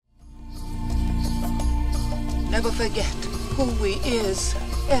Never forget who we is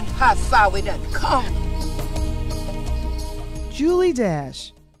and how far we done come. Julie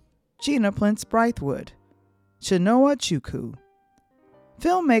Dash, Gina Plintz Brightwood, Chinoa Chukwu.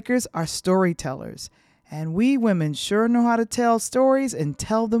 Filmmakers are storytellers, and we women sure know how to tell stories and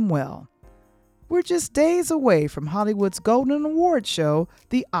tell them well. We're just days away from Hollywood's Golden Award show,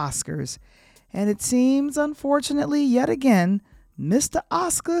 the Oscars, and it seems, unfortunately, yet again, Mr.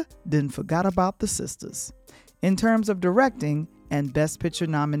 Oscar didn't forget about the sisters in terms of directing and Best Picture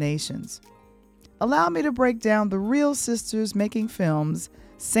nominations. Allow me to break down the real sisters making films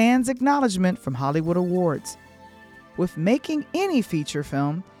sans acknowledgement from Hollywood Awards. With making any feature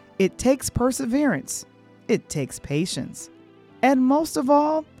film, it takes perseverance, it takes patience, and most of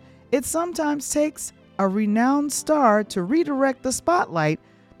all, it sometimes takes a renowned star to redirect the spotlight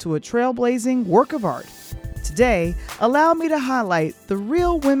to a trailblazing work of art. Today, allow me to highlight the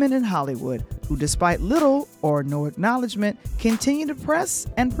real women in Hollywood who, despite little or no acknowledgement, continue to press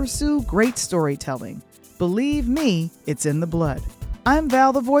and pursue great storytelling. Believe me, it's in the blood. I'm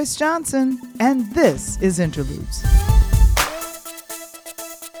Val the Voice Johnson, and this is Interludes.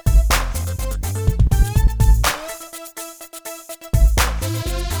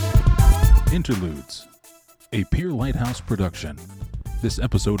 Interludes, a Pier Lighthouse production. This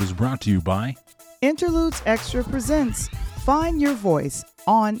episode is brought to you by Interludes Extra presents Find Your Voice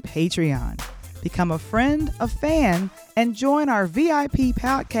on Patreon. Become a friend, a fan, and join our VIP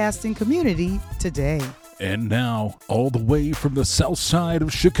podcasting community today. And now, all the way from the south side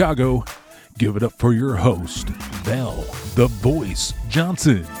of Chicago, give it up for your host, Val the Voice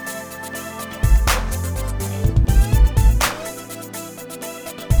Johnson.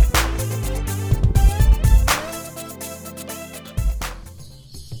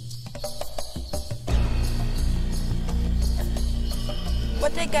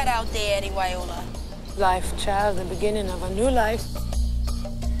 What they got out there, Eddie Viola? Life, child, the beginning of a new life.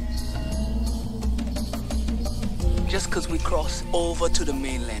 Just because we cross over to the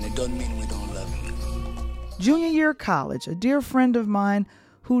mainland, it doesn't mean we don't love you. Junior year of college, a dear friend of mine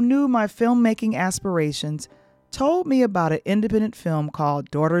who knew my filmmaking aspirations told me about an independent film called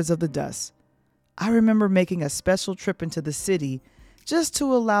Daughters of the Dust. I remember making a special trip into the city just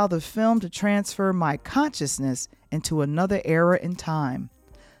to allow the film to transfer my consciousness into another era in time.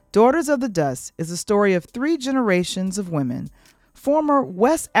 Daughters of the Dust is a story of 3 generations of women, former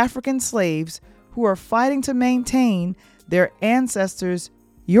West African slaves who are fighting to maintain their ancestors'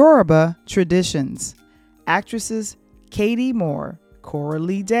 Yoruba traditions. Actresses Katie Moore, Cora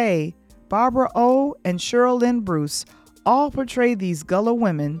Lee Day, Barbara Oh, and Cheryl Lynn Bruce all portray these Gullah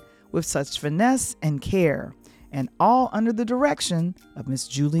women with such finesse and care, and all under the direction of Miss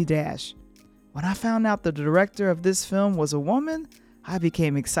Julie Dash. When I found out the director of this film was a woman, I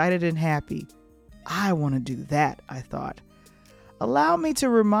became excited and happy. I want to do that, I thought. Allow me to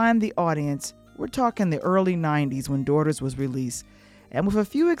remind the audience, we're talking the early 90s when Daughters was released, and with a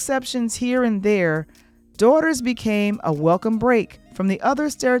few exceptions here and there, Daughters became a welcome break from the other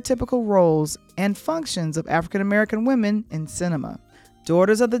stereotypical roles and functions of African American women in cinema.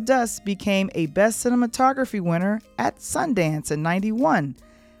 Daughters of the Dust became a Best Cinematography winner at Sundance in '91,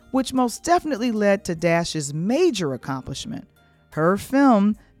 which most definitely led to Dash's major accomplishment. Her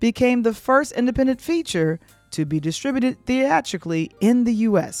film became the first independent feature to be distributed theatrically in the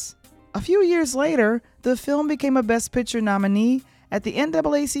U.S. A few years later, the film became a Best Picture nominee at the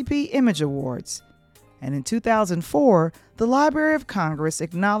NAACP Image Awards. And in 2004, the Library of Congress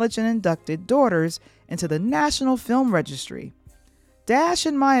acknowledged and inducted Daughters into the National Film Registry. Dash,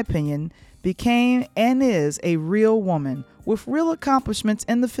 in my opinion, became and is a real woman with real accomplishments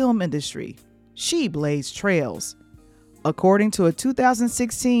in the film industry. She blazed trails. According to a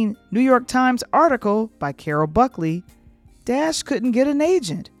 2016 New York Times article by Carol Buckley, Dash couldn't get an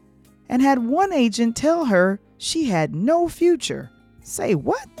agent and had one agent tell her she had no future. Say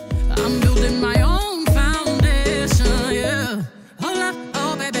what? I'm building my own foundation, yeah. Hold up,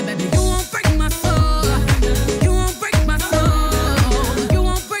 oh baby, baby, you won't break my soul. You won't break my soul. You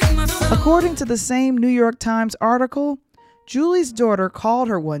won't break my soul. According to the same New York Times article, Julie's daughter called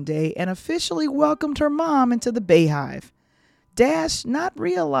her one day and officially welcomed her mom into the Bayhive. Dash, not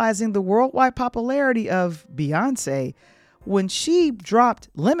realizing the worldwide popularity of Beyonce, when she dropped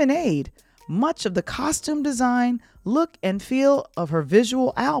Lemonade, much of the costume design, look, and feel of her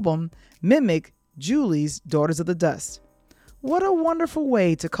visual album mimic Julie's Daughters of the Dust. What a wonderful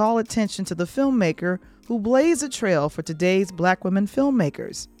way to call attention to the filmmaker who blazed a trail for today's Black women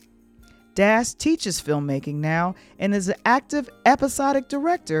filmmakers. Dash teaches filmmaking now and is an active episodic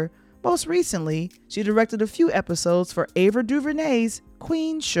director. Most recently, she directed a few episodes for Ava DuVernay's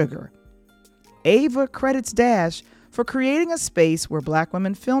Queen Sugar. Ava credits Dash for creating a space where Black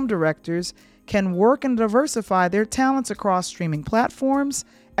women film directors can work and diversify their talents across streaming platforms,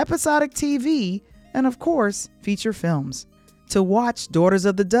 episodic TV, and of course, feature films. To watch Daughters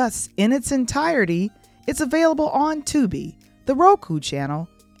of the Dust in its entirety, it's available on Tubi, the Roku channel,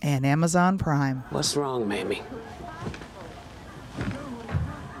 and Amazon Prime. What's wrong, Mamie?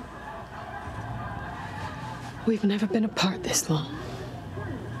 We've never been apart this long.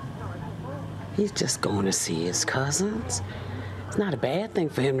 He's just going to see his cousins. It's not a bad thing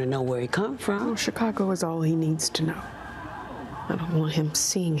for him to know where he come from. Well, Chicago is all he needs to know. I don't want him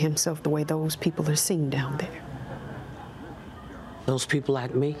seeing himself the way those people are seen down there. Those people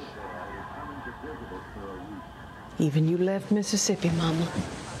like me? Even you left Mississippi, Mama.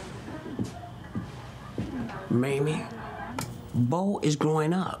 Mamie, Bo is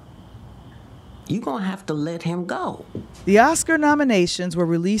growing up. You're gonna have to let him go. The Oscar nominations were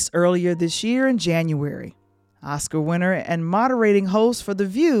released earlier this year in January. Oscar winner and moderating host for The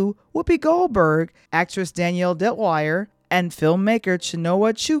View, Whoopi Goldberg, actress Danielle Detweiler, and filmmaker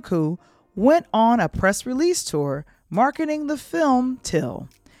Chinua Chukwu went on a press release tour marketing the film Till.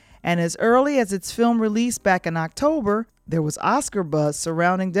 And as early as its film release back in October, there was Oscar buzz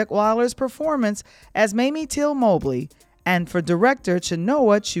surrounding Detweiler's performance as Mamie Till Mobley and for director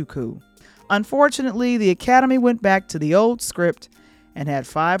Chinua Chukwu. Unfortunately, the Academy went back to the old script and had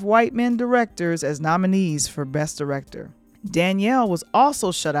 5 white men directors as nominees for Best Director. Danielle was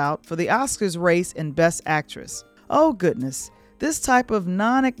also shut out for the Oscars race in Best Actress. Oh goodness, this type of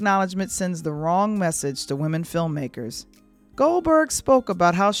non-acknowledgement sends the wrong message to women filmmakers. Goldberg spoke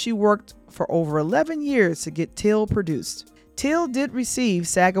about how she worked for over 11 years to get Till produced. Till did receive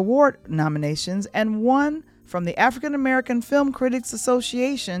SAG Award nominations and won from the African American Film Critics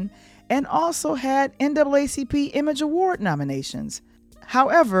Association and also had NAACP Image Award nominations.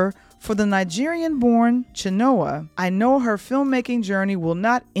 However, for the Nigerian-born Chinua, I know her filmmaking journey will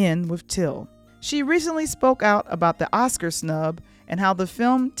not end with Till. She recently spoke out about the Oscar snub and how the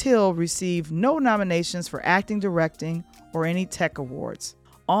film Till received no nominations for acting, directing, or any tech awards.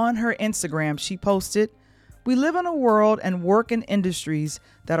 On her Instagram, she posted, "We live in a world and work in industries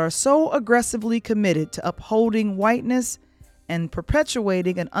that are so aggressively committed to upholding whiteness and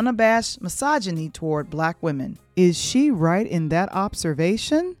perpetuating an unabashed misogyny toward Black women." Is she right in that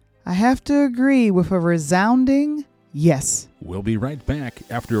observation? I have to agree with a resounding yes. We'll be right back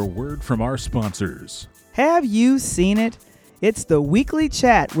after a word from our sponsors. Have you seen it? It's the weekly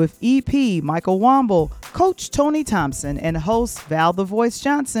chat with EP Michael Womble, Coach Tony Thompson, and host Val the Voice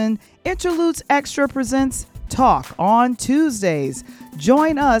Johnson. Interludes Extra presents Talk on Tuesdays.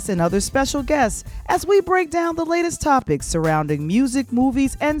 Join us and other special guests as we break down the latest topics surrounding music,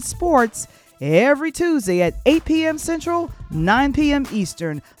 movies, and sports every Tuesday at 8 p.m. Central, 9 p.m.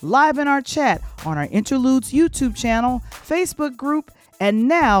 Eastern, live in our chat on our Interludes YouTube channel, Facebook group, and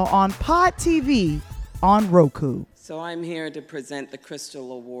now on Pod TV on Roku. So I'm here to present the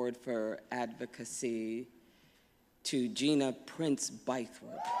Crystal Award for Advocacy to Gina Prince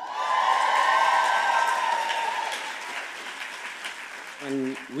Bythewood.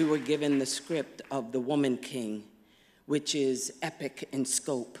 And we were given the script of The Woman King, which is epic in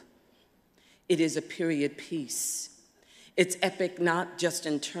scope. It is a period piece. It's epic not just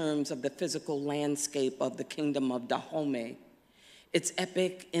in terms of the physical landscape of the kingdom of Dahomey. It's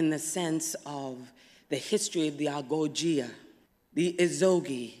epic in the sense of the history of the Agojia, the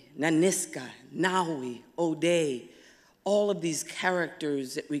Izogi, Naniska, Naui, Ode, all of these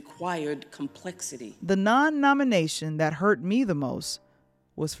characters that required complexity. The non-nomination that hurt me the most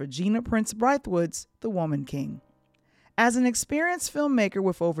was for Gina Prince Bythewood's The Woman King. As an experienced filmmaker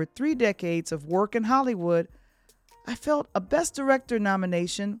with over 3 decades of work in Hollywood, I felt a Best Director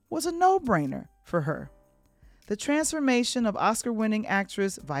nomination was a no-brainer for her. The transformation of Oscar-winning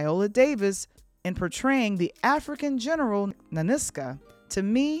actress Viola Davis in portraying the African general Naniska, to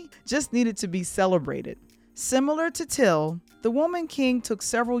me, just needed to be celebrated. Similar to Till, The Woman King took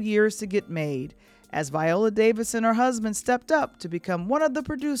several years to get made, as Viola Davis and her husband stepped up to become one of the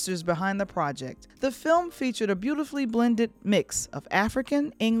producers behind the project. The film featured a beautifully blended mix of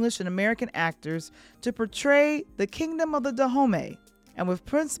African, English, and American actors to portray the kingdom of the Dahomey. And with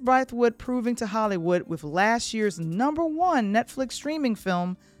Prince Bythewood proving to Hollywood with last year's #1 Netflix streaming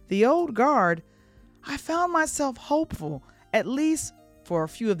film, The Old Guard, I found myself hopeful, at least for a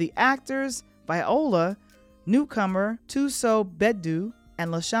few of the actors. Viola, newcomer Tuso Bedu, and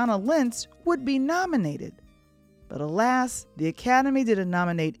Lashana Lynch would be nominated. But alas, the Academy didn't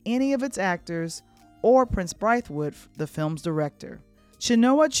nominate any of its actors or Prince Bythewood, the film's director.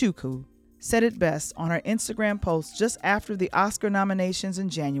 Chinua Chukwu said it best on her Instagram post just after the Oscar nominations in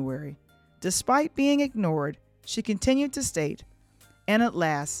January. Despite being ignored, she continued to state, "And at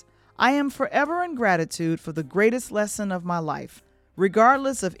last, I am forever in gratitude for the greatest lesson of my life.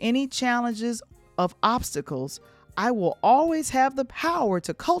 Regardless of any challenges of obstacles, I will always have the power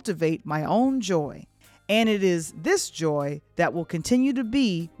to cultivate my own joy. And it is this joy that will continue to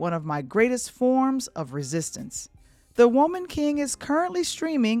be one of my greatest forms of resistance." The Woman King is currently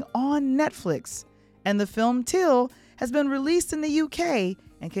streaming on Netflix, and the film Till has been released in the UK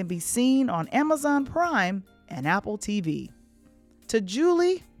and can be seen on Amazon Prime and Apple TV. To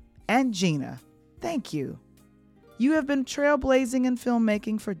Julie and Gina, thank you. You have been trailblazing in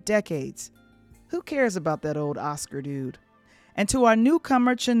filmmaking for decades. Who cares about that old Oscar dude? And to our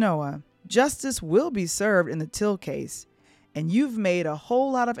newcomer Chenoa, justice will be served in the Till case, and you've made a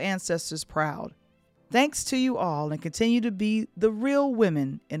whole lot of ancestors proud. Thanks to you all, and continue to be the real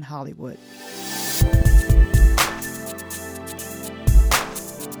women in Hollywood.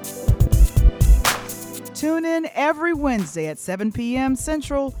 Tune in every Wednesday at 7 p.m.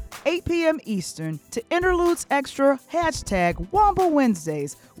 Central, 8 p.m. Eastern to Interludes Extra #Womble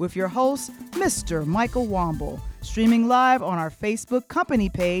Wednesdays with your host, Mr. Michael Womble, streaming live on our Facebook company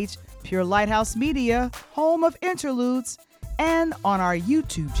page, Pure Lighthouse Media, home of Interludes, and on our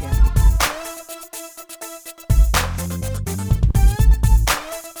YouTube channel.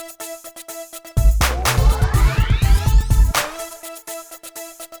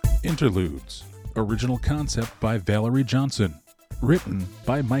 Interludes. Original concept by Valerie Johnson. Written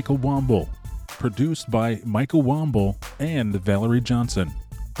by Michael Womble. Produced by Michael Womble and Valerie Johnson.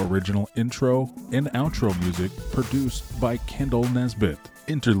 Original intro and outro music produced by Kendall Nesbitt.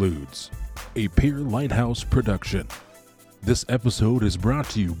 Interludes. A Pure Lighthouse production. This episode is brought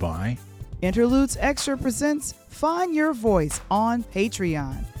to you by Interludes Extra presents Find Your Voice on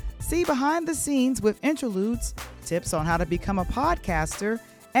Patreon. See behind the scenes with Interludes, tips on how to become a podcaster,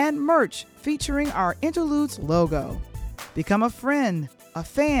 and merch featuring our Interludes logo. Become a friend, a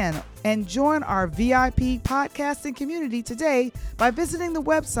fan, and join our VIP podcasting community today by visiting the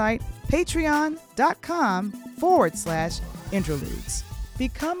website patreon.com/interludes.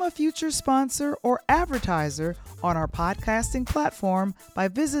 Become a future sponsor or advertiser on our podcasting platform by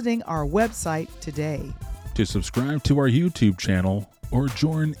visiting our website today. To subscribe to our YouTube channel or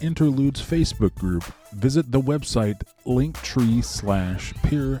join Interludes Facebook group, visit the website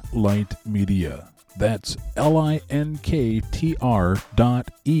linktree/Pure Light Media. That's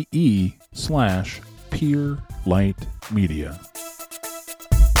linktr.ee/Pure Light Media.